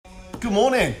Good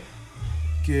morning.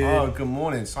 Good. Oh, good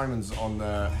morning. Simon's on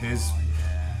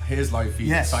his live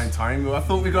feed at the same time. I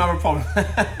thought we were going to have a problem.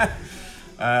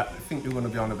 I think you're going to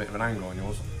be on a bit of an angle on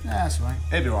yours. Yeah, that's right.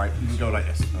 It'll be right. You can go like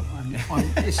this.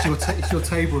 It's your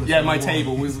table. Yeah, my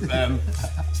table was.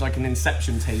 It's like an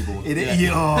Inception table. It is.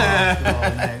 Yeah. Oh,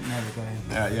 God, never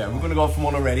going. Yeah, we're going to go from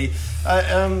one already.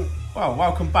 Well,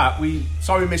 welcome back.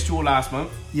 Sorry we missed you all last month.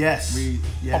 Yes.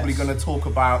 Probably going to talk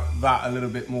about that a little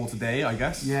bit more today, I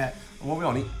guess. Yeah. And what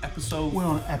are we on? We're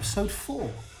on episode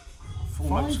 4. 4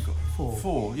 months ago.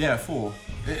 4. Yeah, 4.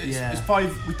 It's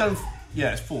 5. We've done.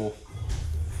 Yeah, it's 4.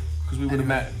 Because we would have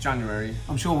met January.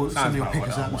 I'm sure somebody will pick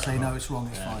us up and say, no, it's wrong,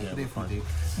 it's fine. But if we do.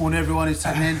 Morning, everyone who's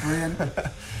tuning in. Brilliant.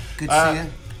 Good to see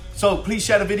you. So please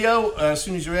share the video as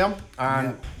soon as you're in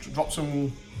and drop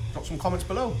some comments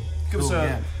below. Give us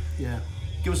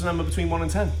a number between 1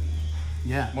 and 10.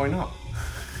 Yeah. Why not?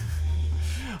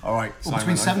 All right. Or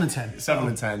between 7 and 10. 7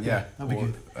 and 10, yeah. That'd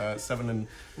be good. 7 and...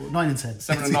 Or 9 and 10.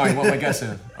 7 and 9, what am I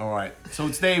guessing? All right. So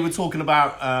today we're talking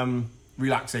about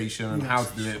relaxation and how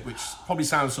to do it, which probably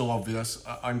sounds so obvious.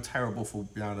 I'm terrible for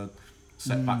being able to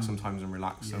set back sometimes and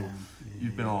relax. So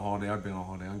you've been on holiday, I've been on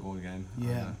holiday, I'm going again.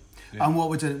 Yeah. And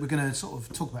what we're doing, we're going to sort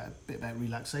of talk about a bit about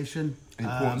relaxation. The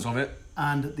importance of it.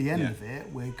 And at the end of it,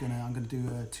 I'm going to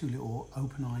do 2 little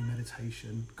open eye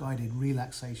meditation, guided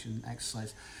relaxation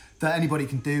exercise that anybody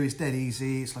can do. It's dead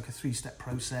easy. It's like a 3-step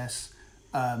process,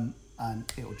 and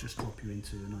it'll just drop you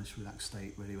into a nice relaxed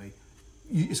state. Really,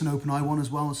 it's an open eye one as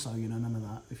well, so none of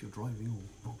that if you're driving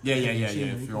or yeah.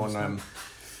 If you're on,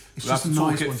 it's we'll just have to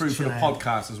nice talk it through for the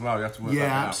podcast as well. You have to work that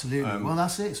out. Absolutely. Well,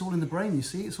 that's it. It's all in the brain. You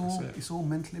see, it's all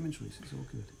mental imagery. So it's all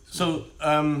good. So,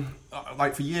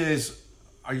 like for years,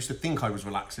 I used to think I was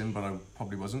relaxing, but I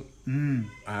probably wasn't.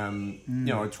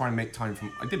 I try and make time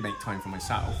I did make time for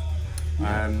myself.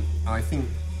 And I think,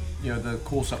 the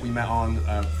course that we met on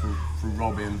through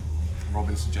Robin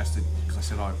suggested, because I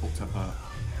said, I booked up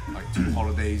 2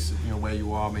 holidays, where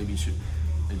you are, maybe you should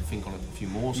think on a few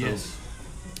more. So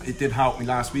it did help me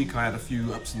last week. I had a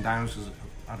few ups and downs because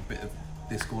I had a bit of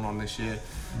this going on this year.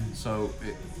 So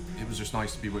it was just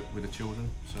nice to be with the children,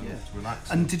 to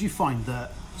relax. And did you find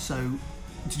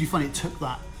it took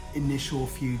that initial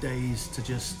few days to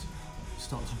just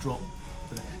start to drop?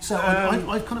 So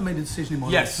I've kind of made a decision in my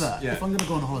life that if I'm going to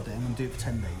go on a holiday, I'm going to do it for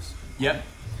 10 days. Yeah.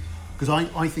 Because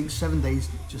I think 7 days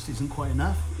just isn't quite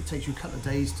enough. It takes you a couple of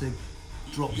days to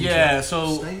drop into that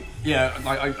state.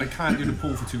 I can't do the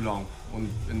pool for too long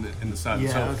in the sun.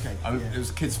 It was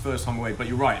the kids' first time away, but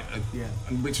you're right.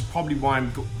 And which is probably why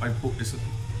I booked this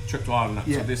trip to Ireland.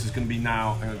 So this is going to be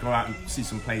now. I'm going to go out and see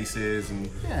some places and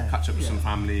catch up with some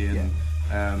family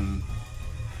and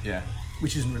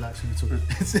Which isn't relaxing at all. No,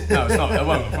 it's not. I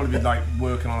won't. I'll probably be like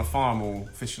working on a farm or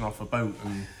fishing off a boat,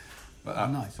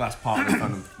 that's part of the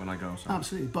fun of when I go. So.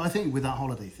 Absolutely, but I think with that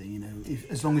holiday thing,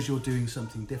 as long as you're doing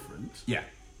something different,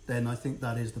 then I think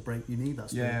that is the break you need.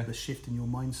 That's the shift in your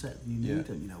mindset you need,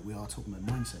 and we are talking about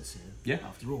mindsets here,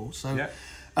 after all. So,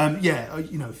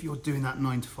 if you're doing that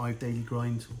 9 to 5 daily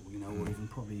grind, or even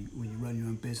probably when you run your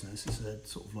own business, it's a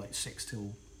sort of like 6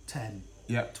 till 10,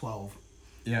 12,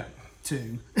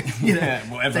 2,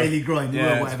 whatever daily grind,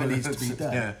 whatever needs to be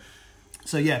done. Yeah.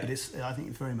 So but I think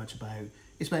it's very much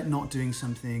about not doing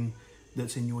something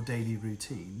that's in your daily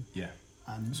routine. Yeah.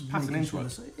 And just passing into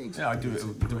it. Exactly. I do it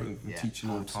in teaching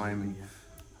all the time, and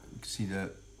you can see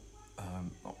that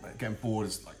getting bored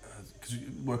is like because you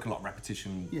work a lot of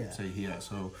repetition. Say here,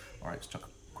 so all right, just chuck a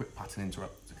quick pattern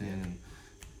interrupt in, and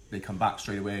they come back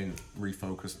straight away and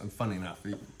refocus. And funny enough,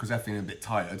 because they're feeling a bit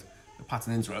tired, the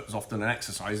pattern interrupt is often an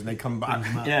exercise, and they come back.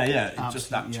 It's just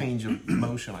that change of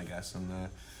emotion, I guess, and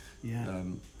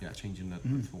changing the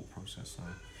thought process.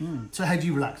 So how do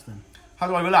you relax then? How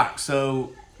do I relax?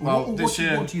 So, this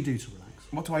year... What do you do to relax?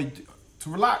 What do I do? To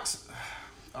relax,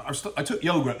 I took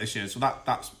yoga this year, so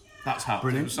that's helped.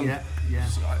 Brilliant, So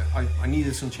I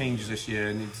needed some changes this year.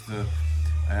 I needed to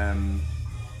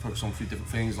focus on a few different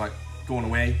things, like going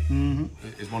away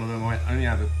is one of them. I only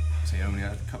had a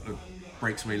couple of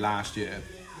breaks away last year,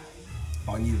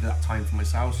 but I needed that time for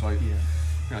myself. So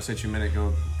I said to you a minute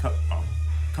ago,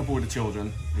 couple with the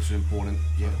children, which is important.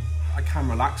 I can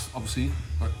relax, obviously,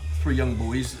 but 3 young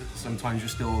boys, sometimes you're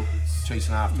still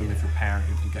chasing after them. If you're a parent,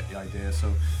 you get the idea.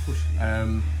 So,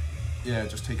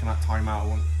 just taking that time out.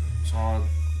 I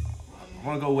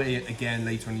want to go away again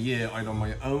later in the year, either on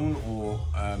my own or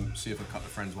see if a couple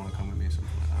of friends want to come with me or something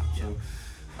like that.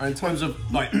 So, in terms of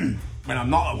like when I'm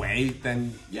not away,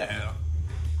 then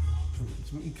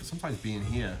sometimes being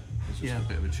here is just a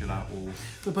bit of a chill out or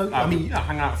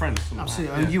hang out with friends.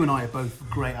 Absolutely. Like that. You and I are both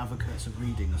great advocates of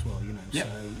reading as well, So,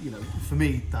 for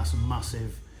me, that's a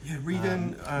massive Yeah,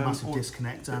 reading, massive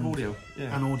disconnect, and audio,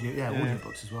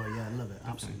 audiobooks as well. Yeah, I love it,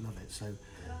 absolutely love it. So,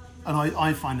 and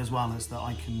I find as well as that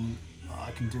I can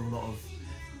do a lot of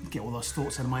get all those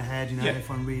thoughts out of my head, if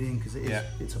I'm reading, because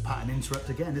it's a pattern interrupt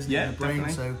again, isn't it, in the brain?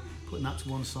 Definitely. So putting that to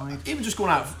one side. Even just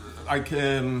going out, like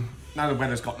now the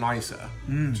weather's got nicer,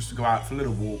 just to go out for a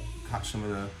little walk, catch some of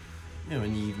the,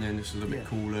 in the evening, it's a little bit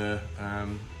cooler,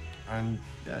 and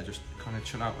just kind of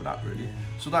chill out with that really.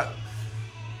 So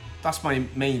that's my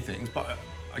main things, but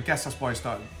I guess that's why I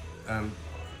started.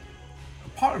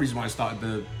 Part of the reason why I started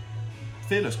the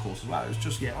Fearless course as well is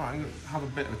just I'm going to have a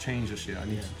bit of a change this year. I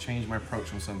need to change my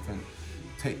approach on something,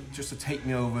 to take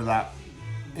me over that.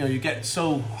 You get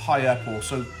so high up or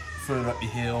so further up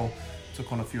your hill.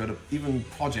 Took on a few other even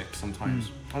projects sometimes.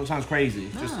 It sounds crazy.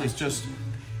 It's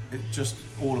just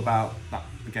all about that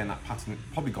again. That pattern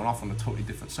probably gone off on a totally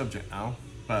different subject now,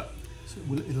 but. So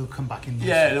it'll come back in.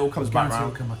 Yeah, it all comes back around.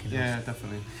 It'll come back in. Yeah,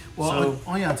 definitely. Well,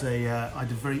 I had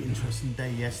a very interesting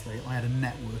day yesterday. I had a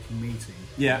networking meeting.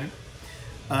 Yeah. Right?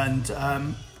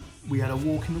 And we had a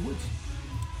walk in the woods.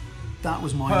 That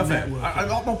was my networking. A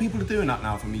lot more people are doing that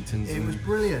now for meetings. It was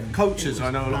brilliant. Coaches,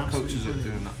 I know a lot of coaches are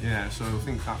doing that. Yeah, so I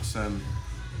think that's.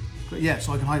 Yeah,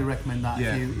 so I can highly recommend that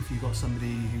if you've got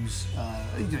somebody who's,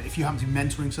 if you happen to be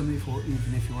mentoring somebody,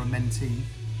 even if you're a mentee.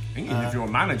 Even if you're a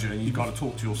manager and you've got to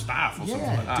talk to your staff or something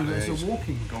like that. Do it as a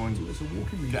walking.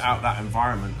 Get out that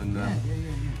environment and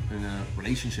in a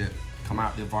relationship. Come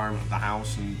out the environment of the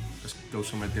house and just go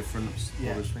somewhere different.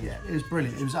 Yeah, it was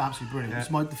brilliant. It was absolutely brilliant. Yeah.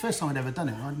 It was the first time I'd ever done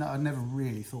it. I'd never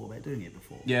really thought about doing it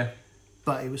before. Yeah.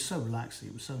 But it was so relaxing.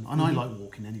 It was so, and I like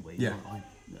walking anyway. Yeah.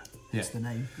 It's the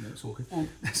name. It's walking. Well,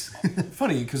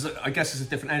 funny because I guess it's a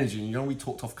different energy. We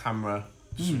talked off camera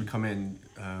just when we come in.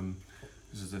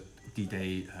 This is a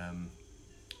D-Day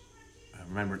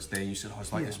Remembrance Day, and you said,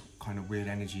 it's like this kind of weird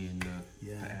energy in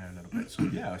the air a little bit. So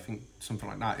I think something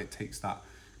like that, it takes that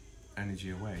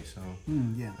energy away. So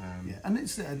and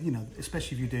it's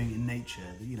especially if you're doing it in nature.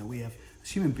 We have as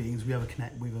human beings, we have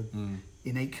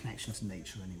innate connection to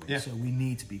nature anyway. Yeah. So we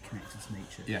need to be connected to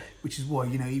nature. Yeah. Which is why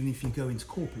even if you go into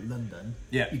corporate London,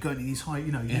 you go into these high,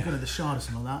 you go to the Shard or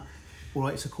something like that. All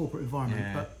right, it's a corporate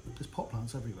environment, but there's pot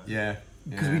plants everywhere. Yeah.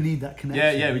 Because we need that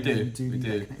connection. Yeah, we do. We need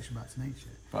that connection back to nature.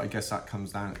 But I guess that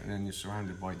comes down, and then you're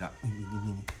surrounded by that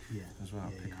as well.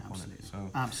 Pick up on it. So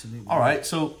absolutely. All right.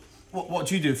 So, what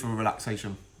do you do for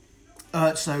relaxation?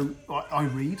 So I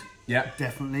read. Yeah.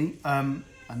 Definitely. And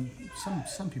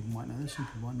some people might know this, some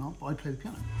people might not. But I play the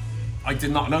piano. I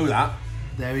did not know that.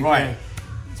 There we go.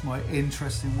 It's my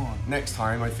interesting one. Next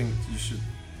time, I think you should.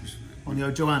 On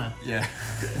your Joanna. Yeah.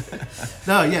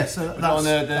 No, yeah. So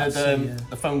that's on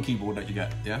the phone keyboard that you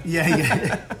get. Yeah.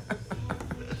 Yeah.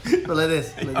 But like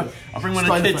this. I'll bring one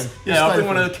of the kids. Yeah, I'll bring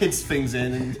one of the kids' things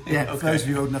in. And, for those of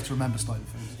you old enough to remember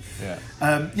Stylophones.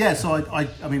 Yeah. So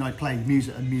I play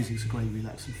music, and music's a great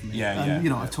relaxing for me.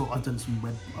 I've done some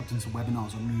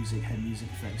webinars on music, head music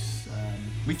effects.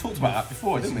 We talked about that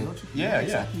before, didn't we? Yeah,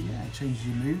 exactly. Yeah, it changes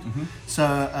your mood.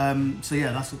 Mm-hmm. So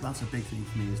that's a big thing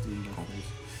for me is doing both of those.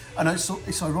 And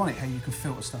it's ironic how you can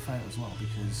filter stuff out as well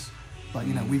because,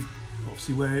 we've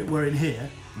obviously we're in here,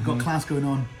 we've got class going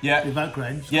on in the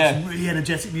background, got some really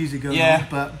energetic music going on,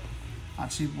 but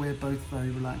actually we're both very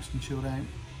relaxed and chilled out.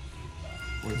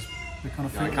 We're kind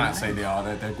of I can't say they are.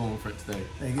 They're going for it today,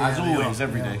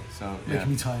 every day. So making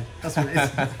me tired. That's what it is.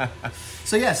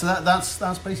 So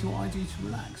that's basically what I do to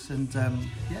relax, and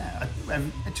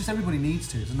just everybody needs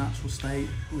to. It's a natural state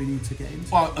we need to get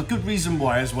into. Well, a good reason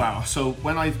why as well. So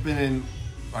when I've been in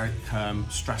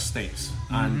stress states,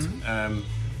 and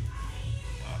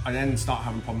I then start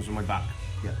having problems with my back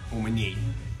or my knee.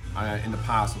 In the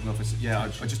past, I don't know if it's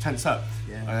I just tense up.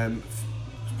 Yeah.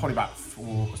 Probably about I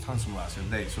was telling someone about the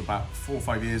other day. So about 4 or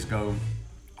 5 years ago,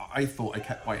 I thought I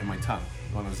kept biting my tongue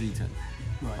when I was eating.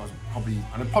 Right. I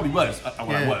probably was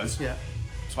when I was. Yeah.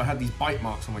 So I had these bite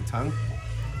marks on my tongue,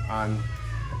 and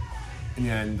in the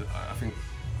end, I think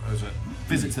I was a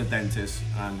visit to the dentist,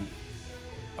 and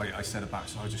I said about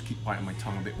so I just keep biting my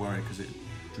tongue, a bit worried because it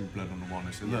drew blood on the one.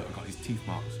 I said, look, I've got these teeth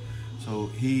marks. So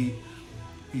he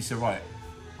said, right,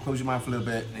 close your mouth a little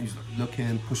bit, and he's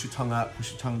looking, push your tongue up,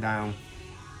 push your tongue down.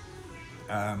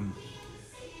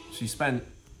 So he spent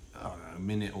a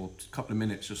minute or a couple of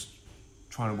minutes just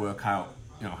trying to work out,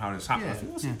 how this happened. I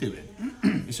think, what's he doing?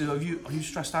 He said, are you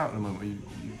stressed out at the moment? Are you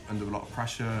under a lot of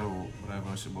pressure or whatever?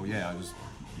 I said, well, yeah, there's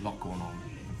a lot going on,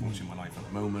 unfortunately, in my life at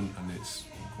the moment, and it's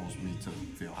caused me to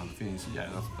feel how I'm feeling. He said, yeah,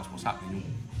 that's what's happening.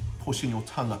 You're pushing your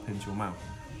tongue up into your mouth.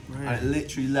 Right. And it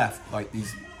literally left like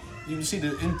these, you can see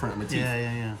the imprint of my teeth.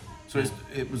 Yeah. So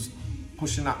it was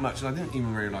pushing that much, and I didn't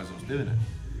even realise I was doing it.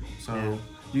 So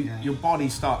your body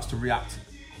starts to react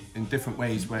in different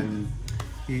ways when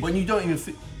you don't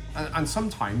even and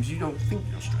sometimes you don't think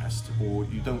you're stressed, or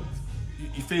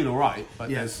you feel all right, but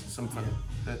there's something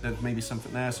there's maybe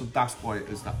something there, so that's why it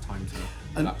is that time to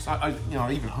relax. I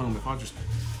even home, if I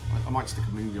might stick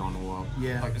a movie on, or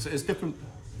like it's different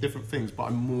things, but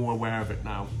I'm more aware of it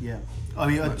now. Yeah, I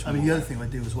mean the other thing I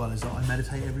do as well is that I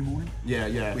meditate every morning.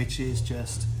 Yeah. Which is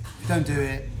just, don't do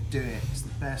it. It's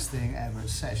the best thing ever. It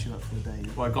sets you up for the day.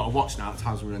 Well, I've got a watch now that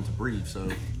tells me when to breathe, so.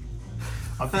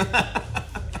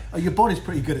 Your body's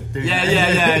pretty good at doing that.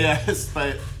 Yeah.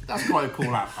 But that's quite a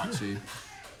cool app, actually.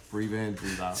 Breathe in,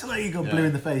 breathe out. So like you got blue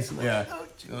in the face. Like,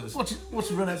 what's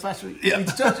the run out battery? Yeah. You need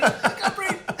to charge it. I can't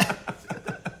breathe.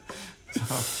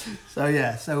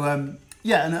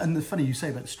 And the funny you say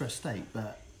about the stress state,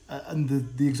 but and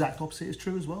the exact opposite is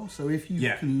true as well. So if you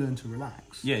can learn to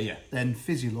relax, then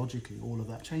physiologically all of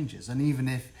that changes. And even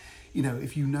if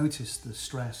you notice the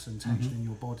stress and tension in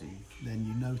your body, then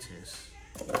you notice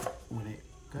when it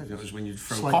goes. It was when you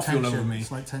throw coffee all over me.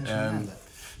 Slight tension.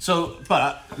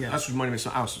 That's reminding me of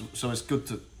something else. So it's good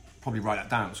to probably write that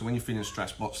down. So when you're feeling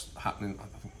stressed, what's happening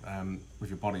with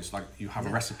your body? It's like you have a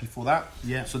recipe for that.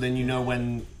 Yeah. So then you know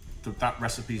when that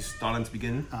recipe's starting to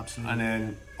begin. Absolutely. And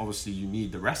then obviously you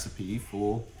need the recipe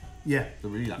for the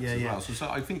relapse as well. So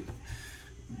I think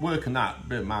working that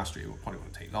bit of mastery will probably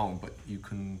won't take long, but you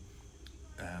can,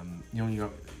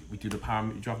 we do the power.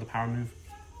 Do you have the power move?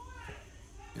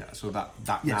 Yeah. So that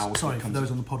now. Sorry for those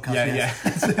on the podcast. Yeah.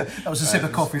 That was a sip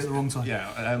of coffee at the wrong time.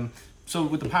 Yeah. So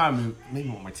with the power move, maybe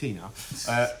not my tea now.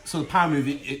 So the power move,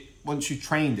 it once you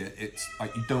trained it, it's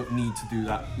like you don't need to do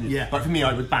that. Yeah. But for me,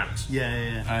 I would bounce.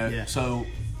 Yeah. So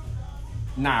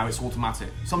now it's automatic.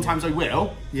 Sometimes I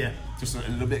will. Yeah. Just a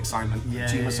little bit of excitement.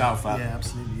 Cheer myself up. Yeah,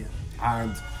 absolutely.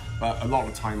 Yeah. But a lot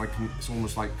of the time, it's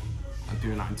almost like I'm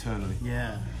doing that internally.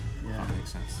 Yeah. That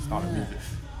makes sense. Start to move it.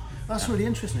 That's really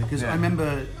interesting, because I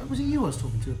remember, was it you I was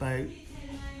talking to about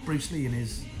Bruce Lee and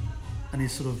his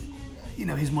sort of,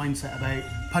 his mindset about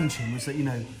punching was that,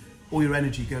 all your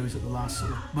energy goes at the last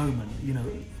sort of moment.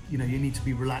 You need to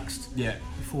be relaxed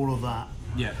before all that.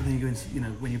 Yeah. And then you go into,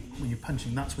 when you're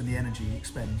punching, that's when the energy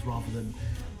expends, rather than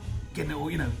getting it all,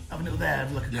 having it there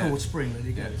like a cold spring. There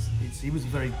you go. He was a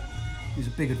big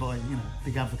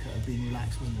big advocate of being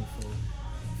relaxed, wasn't he?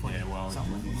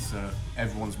 He's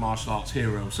everyone's martial arts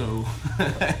hero, so...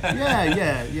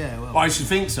 Well, I should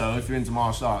think so, if you're into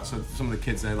martial arts. So some of the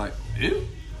kids, they're like, who?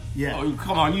 Yeah. Oh,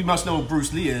 come on, you must know what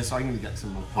Bruce Lee is, so I'm going to get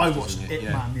some more. I watched Ip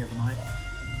Man the other night.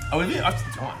 Oh, have you? I've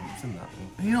seen that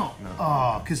one. You're not?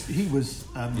 No. Because he was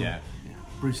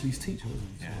Bruce Lee's teacher, wasn't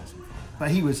he? Yeah.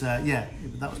 But he was, that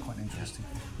was quite interesting.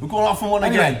 We've gone off on one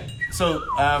again. So,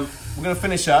 we're going to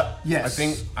finish up, yes. I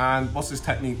think. And what's this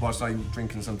technique whilst I'm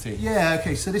drinking some tea? Yeah,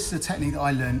 okay. So this is a technique that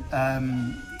I learned.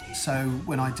 So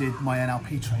when I did my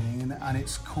NLP training, and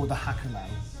it's called the Hakulau.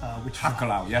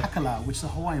 Hakulau, which is a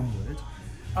Hawaiian word.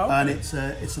 Oh, okay. And it's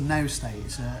a now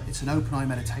state. It's an open eye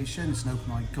meditation. It's an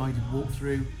open eye guided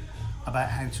walkthrough about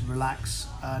how to relax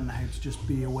and how to just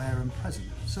be aware and present.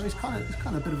 So it's kind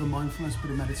of a bit of a mindfulness, a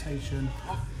bit of meditation.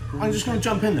 I'm just going to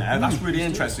jump in there. That's really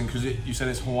interesting, because you said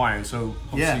it's Hawaiian, so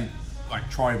obviously like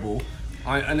tribal.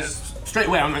 And straight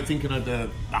away I'm like thinking of the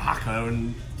haka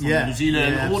and New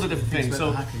Zealand, all the different things.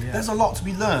 So there's a lot to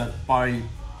be learned by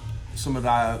some of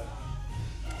that,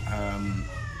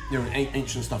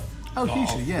 ancient stuff. Oh,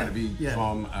 hugely,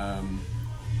 From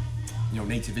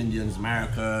native Indians,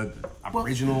 America,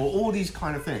 Aboriginal, all these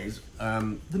kind of things.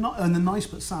 And the nice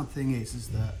but sad thing is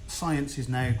that science is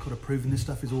now kind of proving this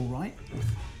stuff is all right.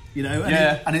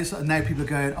 And it's now people are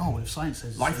going, oh, well, if science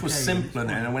says life was simpler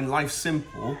then, and when life's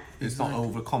simple, it's not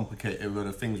overcomplicated with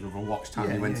the things with a watch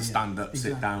telling you when to stand up,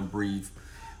 sit down, breathe.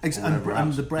 And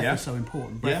the breath is so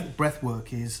important. Breath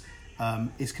work is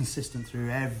consistent through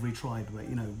every tribe, where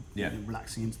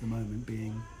relaxing into the moment,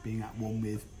 being at one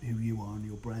with who you are and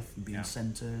your breath, and being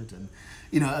centered, and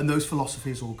and those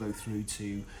philosophies all go through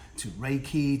to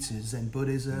Reiki, to Zen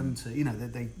Buddhism, to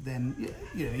they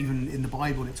even in the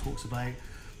Bible it talks about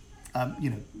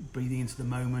breathing into the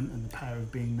moment and the power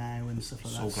of being now and stuff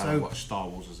like that. So glad I watched Star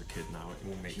Wars as a kid now. It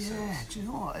all makes sense. Yeah, do you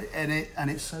know what? And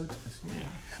it's so... Yeah.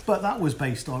 But that was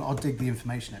based on... I'll dig the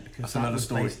information out, because... That's another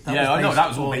story. I know. That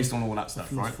was all based on all that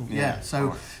stuff, right? Yeah. So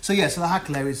the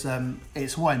Hakulau is...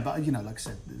 it's Hawaiian, but, like I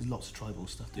said, there's lots of tribal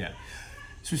stuff. Yeah.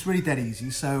 So it's really dead easy.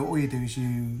 So all you do is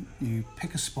you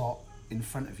pick a spot in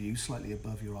front of you, slightly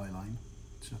above your eye line,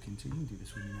 to look into. You can do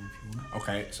this with me now if you want.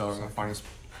 Okay, so I'm going to find a...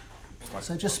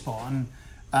 So just spot and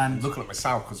I'm looking at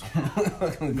myself, because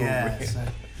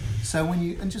so when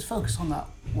you just focus on that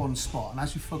one spot, and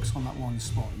as you focus on that one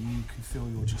spot, you can feel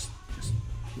you're just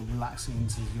you're relaxing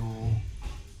into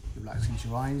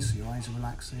your eyes, so your eyes are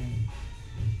relaxing.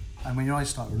 And when your eyes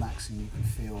start relaxing, you can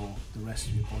feel the rest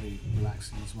of your body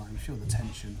relaxing as well. You feel the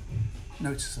tension.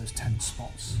 Notice those tense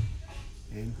spots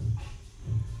in.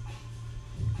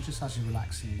 And just as you're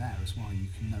relaxing there as well, you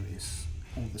can notice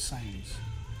all the sounds.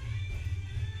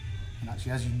 And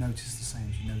actually, as you notice the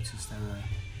sounds, you notice there are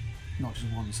not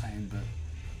just one sound, but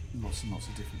lots and lots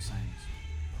of different sounds.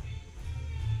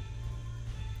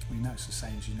 When you notice the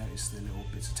sounds, you notice the little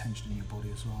bits of tension in your body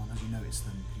as well. And as you notice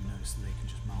them, you notice that they can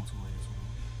just melt away as well.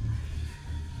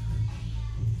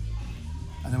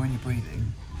 And then when you're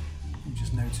breathing, you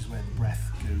just notice where the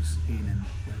breath goes in and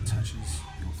where it touches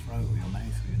your throat or your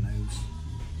mouth or your nose.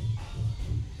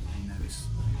 And you notice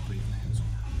that you're breathing out as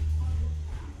well.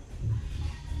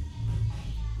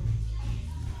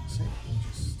 That's it.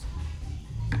 Just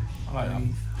I like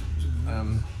breathe.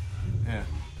 that. Yeah.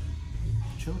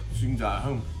 Chilled. So you can do that at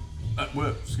home. At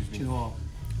work, excuse me. Do you know what?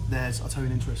 I'll tell you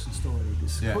an interesting story.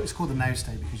 It's called the Now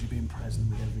State because you're being present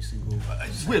with every single...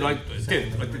 It's weird, I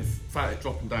did felt it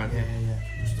dropping down. Yeah.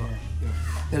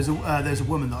 There's a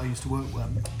woman that I used to work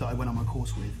with, that I went on my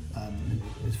course with.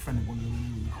 It was a friend of one of the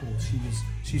women on the course.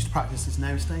 She used to practice this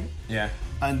Now State. Yeah.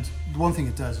 And the one thing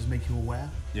it does is make you aware.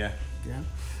 Yeah. Yeah.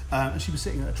 And she was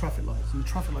sitting at a traffic light, and the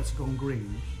traffic lights had gone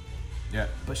green. Yeah.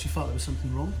 But she felt there was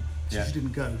something wrong, so she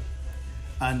didn't go.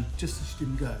 And just as she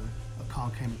didn't go, a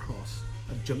car came across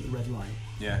and jumped the red light.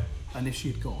 Yeah. And if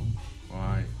she had gone,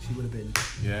 right, she would have been.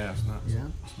 Yeah, that's nuts. Yeah.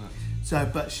 That's nuts. So,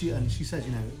 but she said,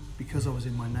 you know, because I was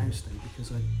in my now state,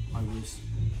 because I was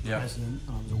present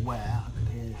and I was aware, I could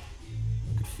hear,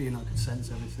 I could feel, I could sense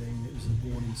everything. It was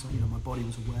a warning sign. You know, my body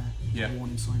was aware. Yeah. A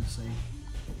warning sign to say.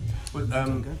 Well,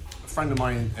 a friend of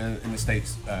mine in the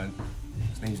States,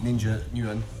 his name's Ninja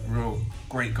Nguyen, real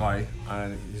great guy.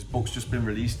 His book's just been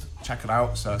released. Check it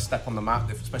out. It's Step on the Mat,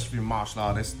 especially if you're a martial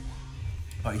artist.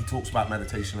 But he talks about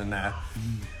meditation in there,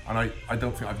 and I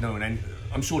don't think I've known any.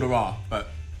 I'm sure there are, but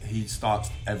he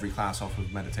starts every class off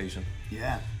with meditation.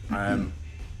 Yeah. And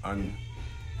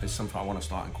it's something I want to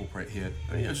start incorporate here.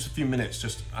 You know, just a few minutes,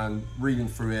 just and reading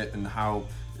through it and how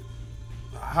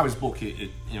his book, he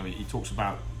talks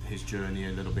about his journey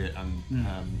a little bit and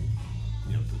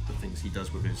you know the things he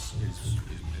does with his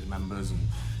members and.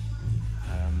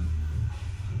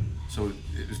 So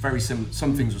it was very similar.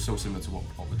 Some things were so similar to what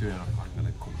we're doing. I'm going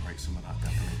to incorporate some of that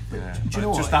definitely. Yeah. Do you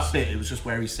know just what? That bit, it was just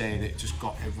where he's saying it just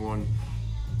got everyone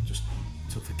just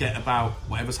to forget about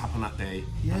whatever's happened that day,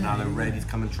 and now they're ready to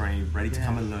come and train, ready to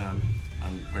come and learn,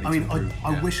 and ready to improve.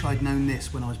 I wish I'd known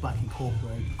this when I was back in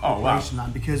corporation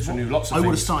land, because I would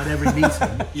have started every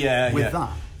meeting with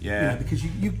that. Yeah. You know, because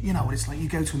you know what it's like. You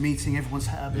go to a meeting, everyone's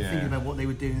thinking about what they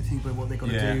were doing, thinking about what they got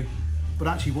to do. But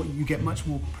actually, what you get much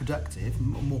more productivity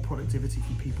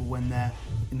from people when they're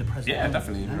in the present. Yeah,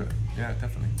 definitely. You know? Yeah,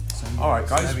 definitely. So, all right,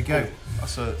 guys. There we go.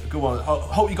 That's a good one. I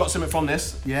hope you got something from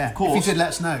this. Yeah. Of course. If you did, let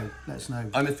us know. Let us know.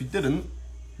 And if you didn't,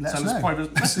 let send us us a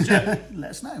private message.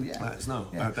 Let us know. Yeah. Let us know.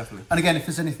 Yeah. Definitely. And again, if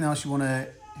there's anything else you want to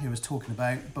hear us talking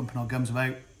about, bumping our gums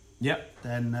about. Yep.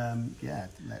 Then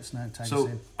let us know. Tag us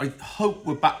in. I hope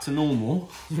we're back to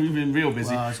normal. We've been real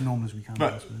busy. Well, as normal as we can.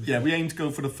 But we aim to go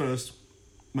for the first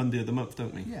Monday of the month,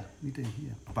 don't we? Yeah, we do.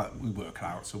 Yeah. But we work it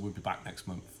out, so we'll be back next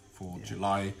month for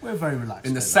July. We're very relaxed.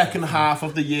 In the second half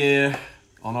of the year,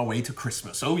 on our way to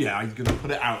Christmas. Oh yeah, I'm going to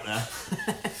put it out there.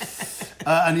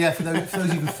 And for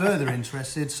those even further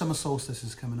interested, summer solstice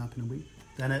is coming up in a week.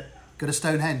 Then go to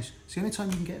Stonehenge. It's the only time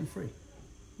you can get in free.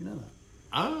 You know that?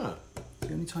 Ah. It's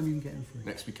the only time you can get in free.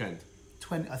 Next weekend.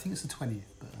 I think it's the 20th,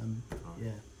 but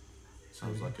yeah.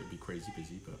 Sounds like it'd be crazy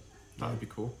busy, but that would be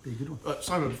cool. Be a good one.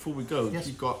 Simon, before we go, yes.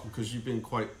 because you've been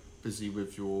quite busy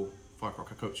with your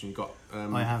Firecracker coaching, you got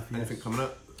I have, anything coming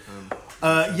up?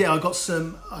 I got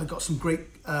some great.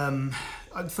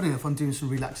 Funny enough, I'm doing some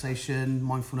relaxation,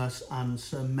 mindfulness, and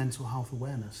some mental health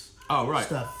awareness. Oh, right.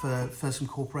 Stuff for some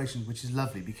corporations, which is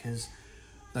lovely because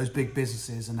those big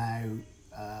businesses are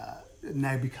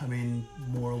now becoming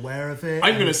more aware of it.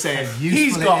 I'm going to say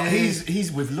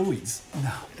he's with Lloyd's.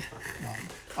 No,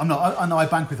 I'm not. I know I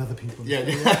bank with other people.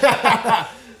 Yeah.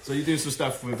 So you do some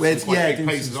stuff with big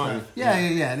paces, aren't you?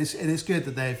 Yeah. And it's good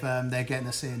that they're getting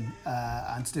us in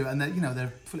and to do it. And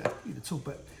they're fully, talk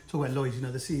about Lloyd's. You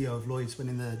know, the CEO of Lloyd's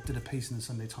did a piece in the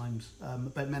Sunday Times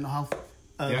about mental health,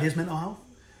 his mental health,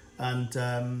 and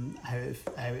how it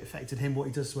affected him, what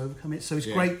he does to overcome it. So it's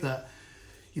great that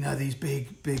these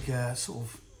big sort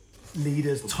of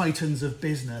leaders, titans of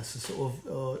business, sort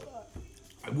of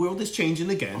the world is changing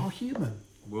again. Are human.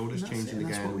 World is changing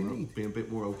again. That's what we need. Being a bit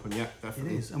more open,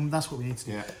 definitely. It is, and that's what we need to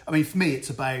do. Yeah. I mean, for me, it's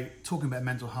about talking about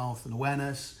mental health and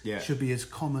awareness. Yeah. Should be as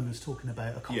common as talking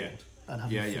about a cold. and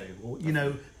having fun, or you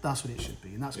know, that's what it should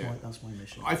be, and that's my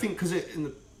mission. I think because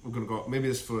we're going to go. Maybe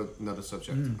this is for another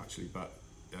subject actually, but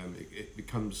it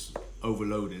becomes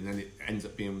overloaded, and it ends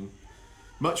up being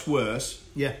much worse.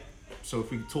 Yeah. So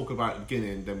if we talk about the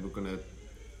beginning, then we're going to,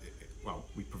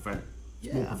 we prevent.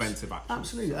 It's more preventive action.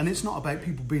 Absolutely, and it's not about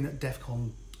people being at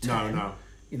DEFCON 10. No.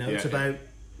 You know, it's about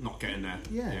not getting there.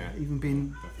 Yeah, even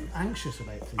being anxious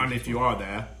about things. And if you are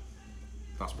there,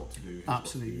 that's what to do.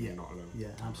 Absolutely, You're not alone. Yeah,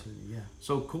 absolutely, yeah.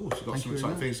 So cool. So you've got some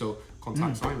exciting things. So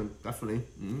contact Simon, definitely.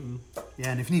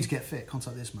 Yeah, and if you need to get fit,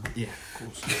 contact this man. Yeah, of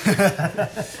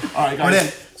course. All right, guys.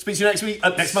 Brilliant. Speak to you next week.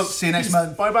 Next month. See you next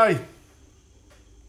month. Bye bye.